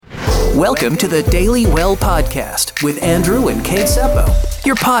Welcome to the Daily Well Podcast with Andrew and Kate Seppo,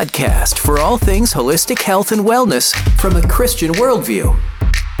 your podcast for all things holistic health and wellness from a Christian worldview.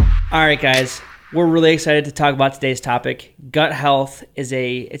 All right, guys, we're really excited to talk about today's topic. Gut health is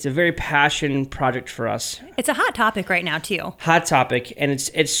a very passion project for us. It's a hot topic right now too. Hot topic, and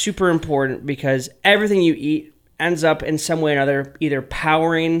it's super important because everything you eat ends up in some way or another either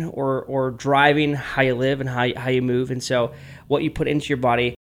powering or driving how you live and how you move. And so what you put into your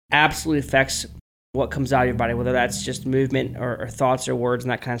body absolutely affects what comes out of your body, whether that's just movement or thoughts or words and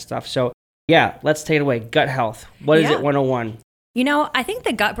that kind of stuff. So yeah, let's take it away. Gut health. What is it 101? You know, I think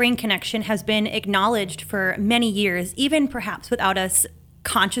the gut-brain connection has been acknowledged for many years, even perhaps without us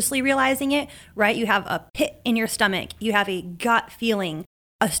consciously realizing it, right? You have a pit in your stomach. You have a gut feeling.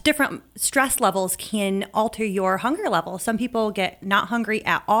 Different stress levels can alter your hunger level. Some people get not hungry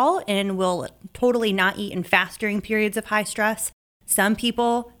at all and will totally not eat and fast during periods of high stress. Some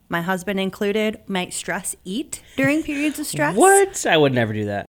people, my husband included, might stress eat during periods of stress. What? I would never do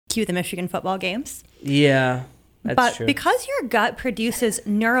that. Cue the Michigan football games. Yeah, that's true. But because your gut produces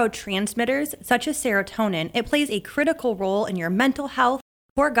neurotransmitters such as serotonin, it plays a critical role in your mental health.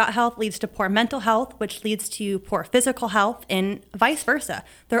 Poor gut health leads to poor mental health, which leads to poor physical health, and vice versa.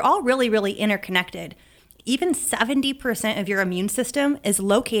 They're all really, really interconnected. Even 70% of your immune system is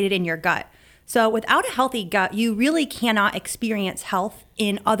located in your gut. So without a healthy gut, you really cannot experience health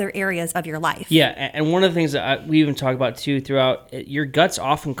in other areas of your life. Yeah, and one of the things that we even talk about too throughout, your gut's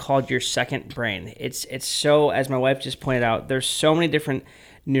often called your second brain. It's so, as my wife just pointed out, there's so many different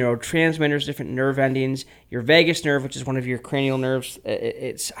neurotransmitters, different nerve endings. Your vagus nerve, which is one of your cranial nerves,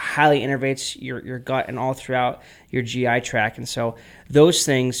 it's highly innervates your gut and all throughout your GI tract. And so those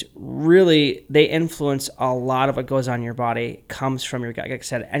things really, they influence a lot of what goes on in your body, comes from your gut. Like I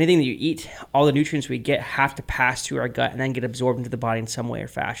said, anything that you eat, all the nutrients we get have to pass through our gut and then get absorbed into the body in some way or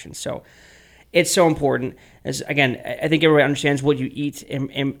fashion. So it's so important. As again, I think everybody understands what you eat,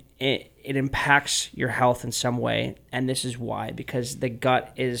 it impacts your health in some way, and this is why, because the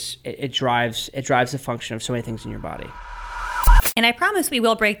gut drives the function of so many things in your body. And I promise we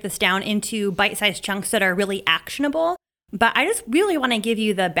will break this down into bite-sized chunks that are really actionable, but I just really want to give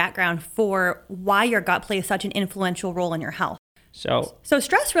you the background for why your gut plays such an influential role in your health. So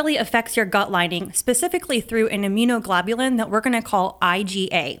stress really affects your gut lining, specifically through an immunoglobulin that we're going to call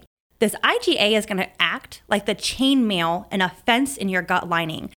IgA. This IgA is going to act like the chainmail and a fence in your gut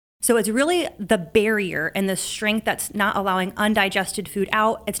lining. So it's really the barrier and the strength that's not allowing undigested food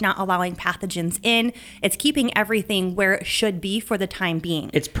out. It's not allowing pathogens in. It's keeping everything where it should be for the time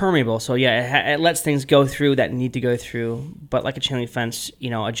being. It's permeable. So yeah, it lets things go through that need to go through. But like a chain link fence,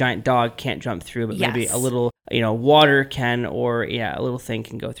 a giant dog can't jump through, but maybe a little, water can, or a little thing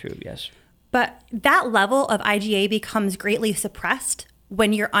can go through. Yes. But that level of IgA becomes greatly suppressed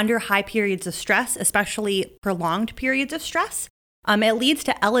when you're under high periods of stress, especially prolonged periods of stress. It leads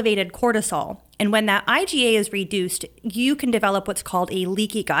to elevated cortisol. And when that IgA is reduced, you can develop what's called a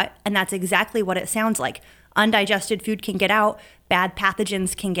leaky gut. And that's exactly what it sounds like. Undigested food can get out, bad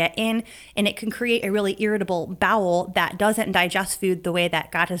pathogens can get in, and it can create a really irritable bowel that doesn't digest food the way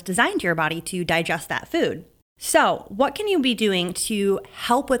that God has designed your body to digest that food. So what can you be doing to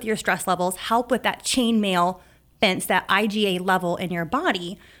help with your stress levels, help with that chainmail fence, that IgA level in your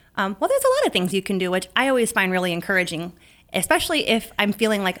body? Well, there's a lot of things you can do, which I always find really encouraging, especially if I'm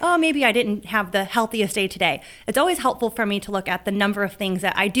feeling like, maybe I didn't have the healthiest day today. It's always helpful for me to look at the number of things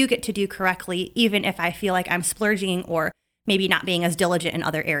that I do get to do correctly, even if I feel like I'm splurging or maybe not being as diligent in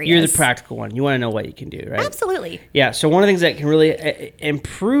other areas. You're the practical one. You want to know what you can do, right? Absolutely. Yeah, so one of the things that can really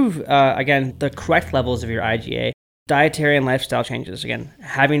improve, again, the correct levels of your IgA, dietary and lifestyle changes. Again,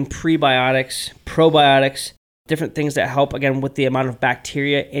 having prebiotics, probiotics, different things that help, again, with the amount of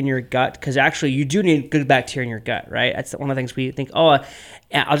bacteria in your gut, because actually you do need good bacteria in your gut, right? That's one of the things we think, I'll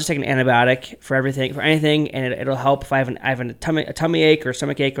just take an antibiotic for anything, and it'll help if I have a tummy ache or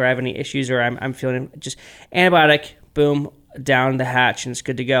stomach ache, or I have any issues, or I'm feeling just antibiotic, boom, down the hatch, and it's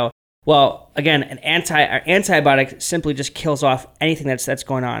good to go. Well, again, an antibiotic simply just kills off anything that's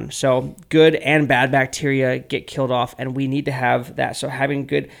going on. So good and bad bacteria get killed off, and we need to have that. So having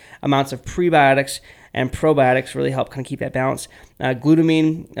good amounts of prebiotics and probiotics really help kind of keep that balance.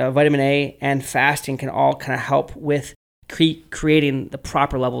 Glutamine, vitamin A, and fasting can all kind of help with creating the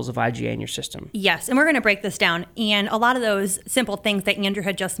proper levels of IgA in your system. Yes, and we're going to break this down. And a lot of those simple things that Andrew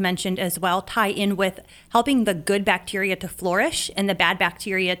had just mentioned as well tie in with helping the good bacteria to flourish and the bad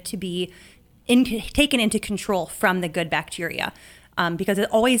bacteria to be taken into control from the good bacteria. Because it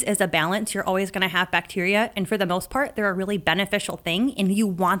always is a balance. You're always going to have bacteria. And for the most part, they're a really beneficial thing. And you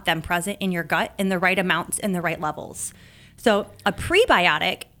want them present in your gut in the right amounts and the right levels. So a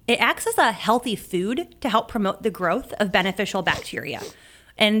prebiotic It acts as a healthy food to help promote the growth of beneficial bacteria.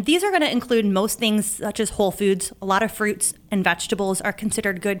 And these are going to include most things such as whole foods. A lot of fruits and vegetables are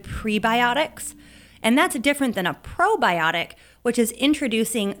considered good prebiotics. And that's different than a probiotic, which is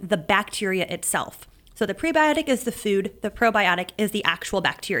introducing the bacteria itself. So the prebiotic is the food, the probiotic is the actual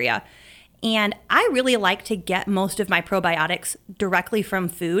bacteria. And I really like to get most of my probiotics directly from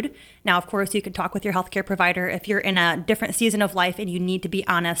food. Now, of course, you can talk with your healthcare provider if you're in a different season of life and you need to be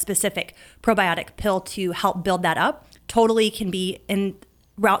on a specific probiotic pill to help build that up. Totally can be in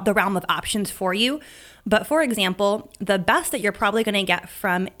the realm of options for you. But for example, the best that you're probably going to get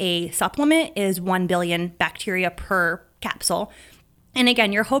from a supplement is 1 billion bacteria per capsule. And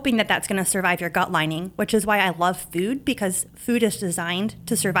again, you're hoping that that's going to survive your gut lining, which is why I love food, because food is designed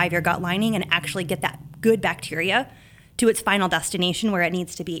to survive your gut lining and actually get that good bacteria to its final destination where it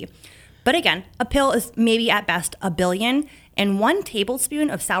needs to be. But again, a pill is maybe at best 1 billion, and 1 tablespoon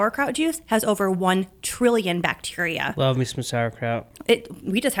of sauerkraut juice has over 1 trillion bacteria. Love me some sauerkraut.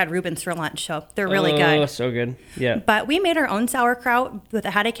 We just had Reubens for lunch, so they're really good. Oh, so good. Yeah. But we made our own sauerkraut with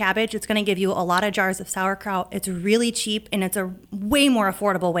a head of cabbage. It's going to give you a lot of jars of sauerkraut. It's really cheap, and it's a way more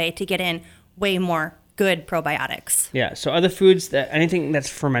affordable way to get in way more good probiotics. Yeah. So other foods, anything that's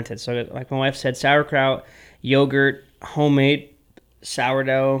fermented. So like my wife said, sauerkraut, yogurt, homemade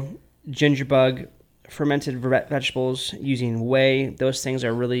sourdough, gingerbug, fermented vegetables using whey. Those things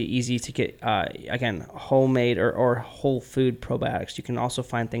are really easy to get, again, homemade or whole food probiotics. You can also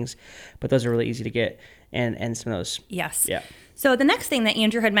find things, but those are really easy to get, and some of those. Yes. Yeah. So the next thing that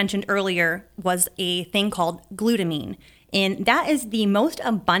Andrew had mentioned earlier was a thing called glutamine. And that is the most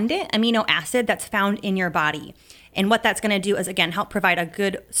abundant amino acid that's found in your body. And what that's going to do is, again, help provide a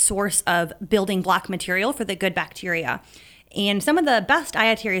good source of building block material for the good bacteria. And some of the best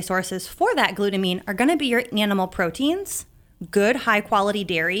dietary sources for that glutamine are going to be your animal proteins, good high quality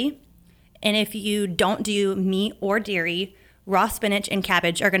dairy. And if you don't do meat or dairy, raw spinach and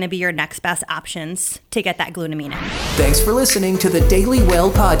cabbage are going to be your next best options to get that glutamine in. Thanks for listening to the Daily Well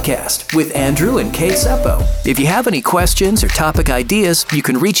podcast with Andrew and Kate Seppo. If you have any questions or topic ideas, you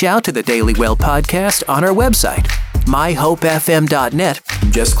can reach out to the Daily Well podcast on our website, myhopefm.net.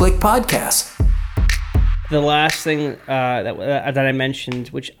 Just click podcasts. The last thing that I mentioned,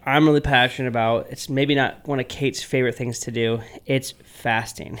 which I'm really passionate about, it's maybe not one of Kate's favorite things to do, it's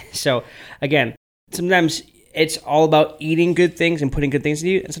fasting. So again, sometimes it's all about eating good things and putting good things in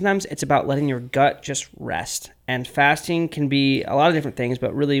you, and sometimes it's about letting your gut just rest. And fasting can be a lot of different things,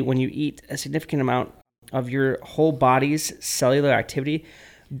 but really when you eat a significant amount of your whole body's cellular activity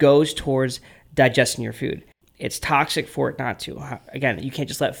goes towards digesting your food. It's toxic for it not to. Again, you can't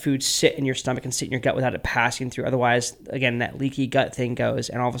just let food sit in your stomach and sit in your gut without it passing through. Otherwise, again, that leaky gut thing goes,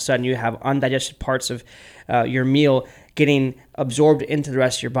 and all of a sudden you have undigested parts of your meal getting absorbed into the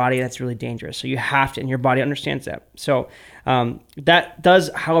rest of your body. That's really dangerous. So you have to, and your body understands that. So that does,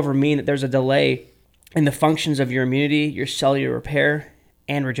 however, mean that there's a delay in the functions of your immunity, your cellular repair,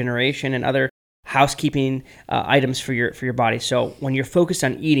 and regeneration, and other housekeeping items for your body. So when you're focused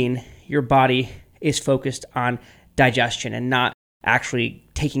on eating, your body is focused on digestion and not actually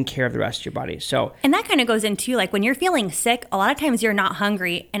taking care of the rest of your body. So, and that kind of goes into, like, when you're feeling sick, a lot of times you're not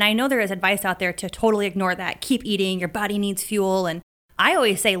hungry. And I know there is advice out there to totally ignore that. Keep eating. Your body needs fuel. And I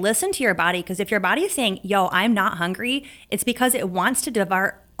always say, listen to your body, because if your body is saying, yo, I'm not hungry, it's because it wants to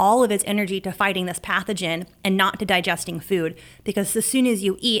divert all of its energy to fighting this pathogen and not to digesting food. Because as soon as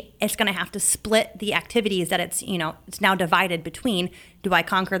you eat, it's going to have to split the activities that it's now divided between. Do I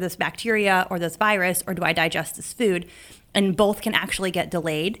conquer this bacteria or this virus, or do I digest this food? And both can actually get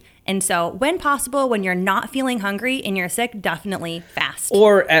delayed. And so when possible, when you're not feeling hungry and you're sick, definitely fast.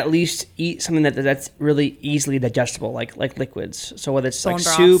 Or at least eat something that's really easily digestible, like liquids. So whether it's bone like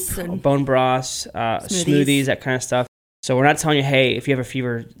broths, soup, bone broths, smoothies, that kind of stuff. So we're not telling you, hey, if you have a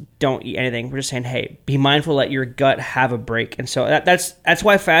fever, don't eat anything. We're just saying, hey, be mindful, let your gut have a break. And so that's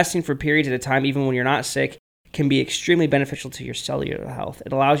why fasting for periods at a time, even when you're not sick, can be extremely beneficial to your cellular health.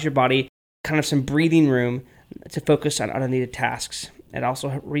 It allows your body kind of some breathing room to focus on unneeded tasks. It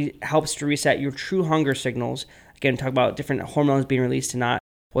also helps to reset your true hunger signals. Again, talk about different hormones being released and not,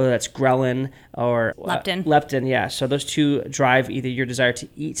 whether that's ghrelin or leptin. Leptin, yeah. So those two drive either your desire to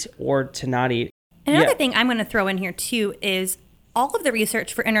eat or to not eat. Another thing I'm going to throw in here too is all of the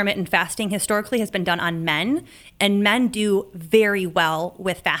research for intermittent fasting historically has been done on men, and men do very well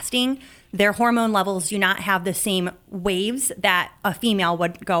with fasting. Their hormone levels do not have the same waves that a female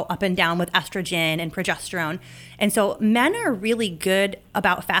would go up and down with estrogen and progesterone. And so men are really good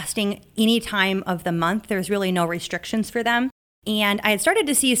about fasting any time of the month. There's really no restrictions for them. And I had started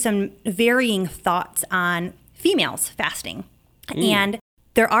to see some varying thoughts on females fasting. And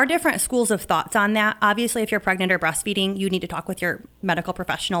There are different schools of thoughts on that. Obviously, if you're pregnant or breastfeeding, you need to talk with your medical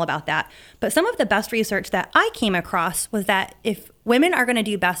professional about that. But some of the best research that I came across was that if women are going to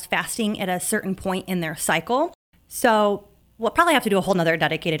do best fasting at a certain point in their cycle, so we'll probably have to do a whole nother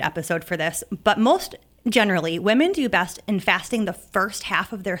dedicated episode for this, but most generally, women do best in fasting the first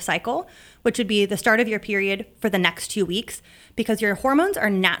half of their cycle, which would be the start of your period for the next 2 weeks, because your hormones are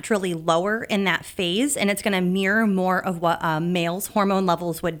naturally lower in that phase, and it's going to mirror more of what a male's hormone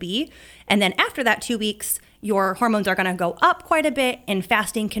levels would be. And then after that 2 weeks, your hormones are going to go up quite a bit, and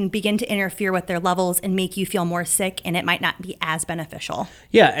fasting can begin to interfere with their levels and make you feel more sick, and it might not be as beneficial.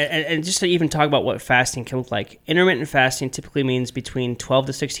 Yeah, and just to even talk about what fasting can look like, intermittent fasting typically means between 12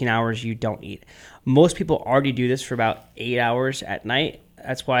 to 16 hours you don't eat. Most people already do this for about 8 hours at night.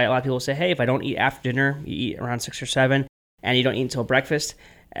 That's why a lot of people say, hey, if I don't eat after dinner, you eat around 6 or 7, and you don't eat until breakfast,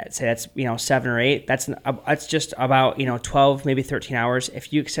 say that's 7 or 8, that's just about 12, maybe 13 hours.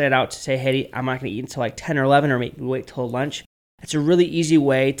 If you extend it out to say, hey, I'm not going to eat until like 10 or 11, or maybe wait till lunch, it's a really easy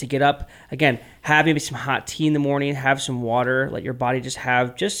way to get up. Again, have maybe some hot tea in the morning, have some water, let your body just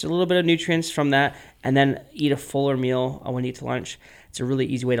have just a little bit of nutrients from that, and then eat a fuller meal when you eat to lunch. It's a really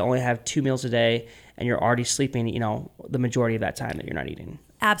easy way to only have 2 meals a day, and you're already sleeping, the majority of that time that you're not eating.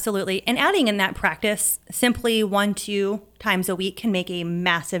 Absolutely. And adding in that practice, simply 1-2 times a week can make a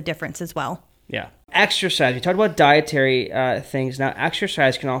massive difference as well. Yeah. Exercise. We talked about dietary things. Now,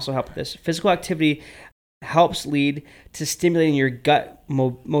 exercise can also help with this. Physical activity helps lead to stimulating your gut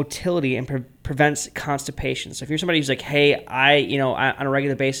motility and prevents constipation. So if you're somebody who's like, hey, I on a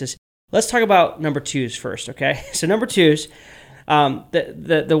regular basis, let's talk about number 2s first, okay? So number 2s,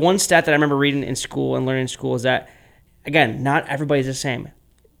 the one stat that I remember reading in school and learning in school is that, again, not everybody's the same.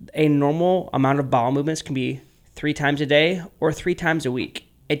 A normal amount of bowel movements can be 3 times a day or 3 times a week.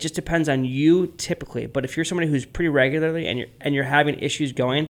 It just depends on you typically. But if you're somebody who's pretty regularly and you're having issues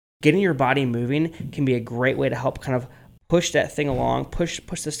going, getting your body moving can be a great way to help kind of push that thing along, push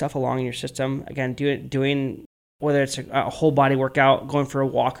the stuff along in your system. Again, doing whether it's a whole body workout, going for a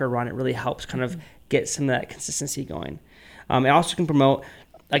walk or run, it really helps kind of get some of that consistency going. It also can promote,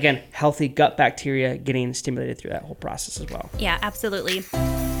 again, healthy gut bacteria getting stimulated through that whole process as well. Yeah, absolutely.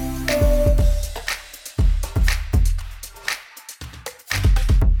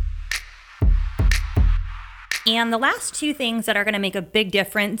 And the last 2 things that are going to make a big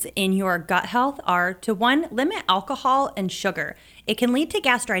difference in your gut health are to 1, limit alcohol and sugar. It can lead to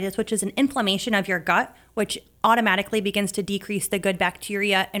gastritis, which is an inflammation of your gut, which automatically begins to decrease the good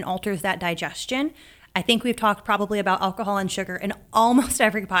bacteria and alters that digestion. I think we've talked probably about alcohol and sugar in almost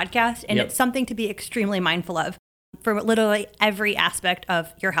every podcast, and It's something to be extremely mindful of for literally every aspect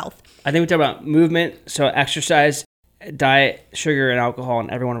of your health. I think we talk about movement, so exercise, diet, sugar, and alcohol in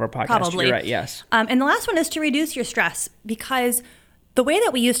every one of our podcasts. Probably. You're right, yes. And the last one is to reduce your stress, because the way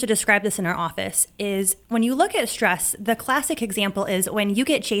that we used to describe this in our office is when you look at stress, the classic example is when you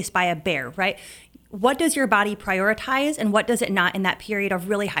get chased by a bear, right? What does your body prioritize and what does it not in that period of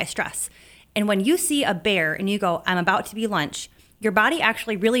really high stress? And when you see a bear and you go, I'm about to be lunch, your body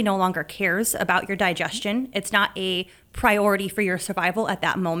actually really no longer cares about your digestion. It's not a priority for your survival at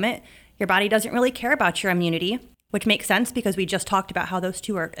that moment. Your body doesn't really care about your immunity, which makes sense because we just talked about how those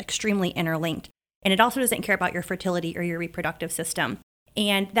 2 are extremely interlinked. And it also doesn't care about your fertility or your reproductive system.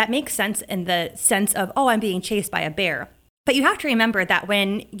 And that makes sense in the sense of, oh, I'm being chased by a bear. But you have to remember that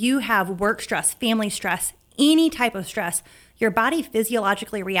when you have work stress, family stress, any type of stress, your body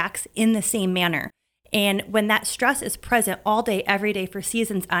physiologically reacts in the same manner. And when that stress is present all day, every day for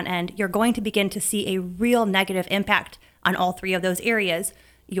seasons on end, you're going to begin to see a real negative impact on all 3 of those areas: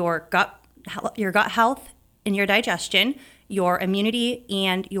 your gut health and your digestion, your immunity,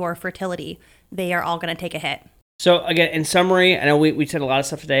 and your fertility. They are all going to take a hit. So again, in summary, I know we said a lot of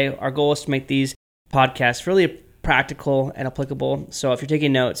stuff today. Our goal is to make these podcasts really practical and applicable. So if you're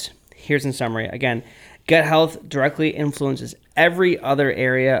taking notes, here's in summary. Again, gut health directly influences every other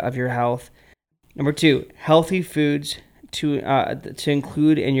area of your health. Number 2, healthy foods to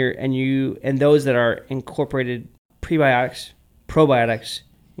include in those that are incorporated prebiotics, probiotics,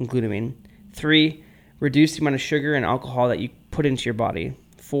 and glutamine. 3, reduce the amount of sugar and alcohol that you put into your body.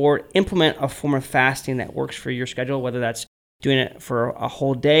 4, implement a form of fasting that works for your schedule, whether that's doing it for a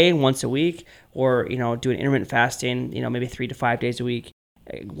whole day once a week or doing intermittent fasting, maybe 3 to 5 days a week,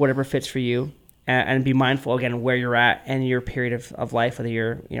 whatever fits for you. And be mindful, again, where you're at in your period of life, whether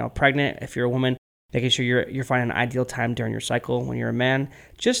you're pregnant, if you're a woman, making sure you're finding an ideal time during your cycle. When you're a man,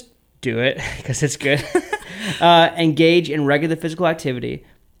 just do it because it's good. Engage in regular physical activity.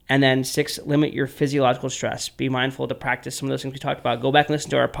 And then 6, limit your physiological stress. Be mindful to practice some of those things we talked about. Go back and listen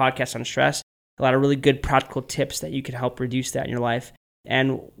to our podcast on stress. A lot of really good practical tips that you can help reduce that in your life.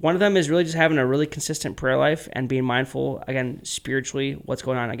 And one of them is really just having a really consistent prayer life and being mindful, again, spiritually, what's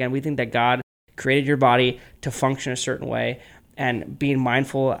going on. Again, we think that God created your body to function a certain way, and being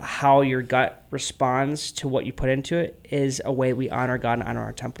mindful how your gut responds to what you put into it is a way we honor God and honor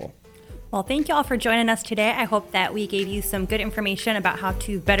our temple. Well, thank you all for joining us today. I hope that we gave you some good information about how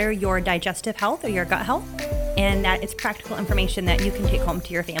to better your digestive health or your gut health, and that it's practical information that you can take home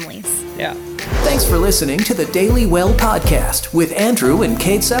to your families. Yeah. Thanks for listening to the Daily Well podcast with Andrew and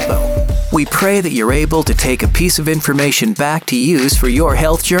Kate Seppo. We pray that you're able to take a piece of information back to use for your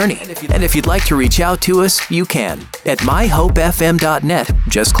health journey. And if you'd like to reach out to us, you can at myhopefm.net.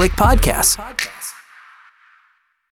 Just click podcasts.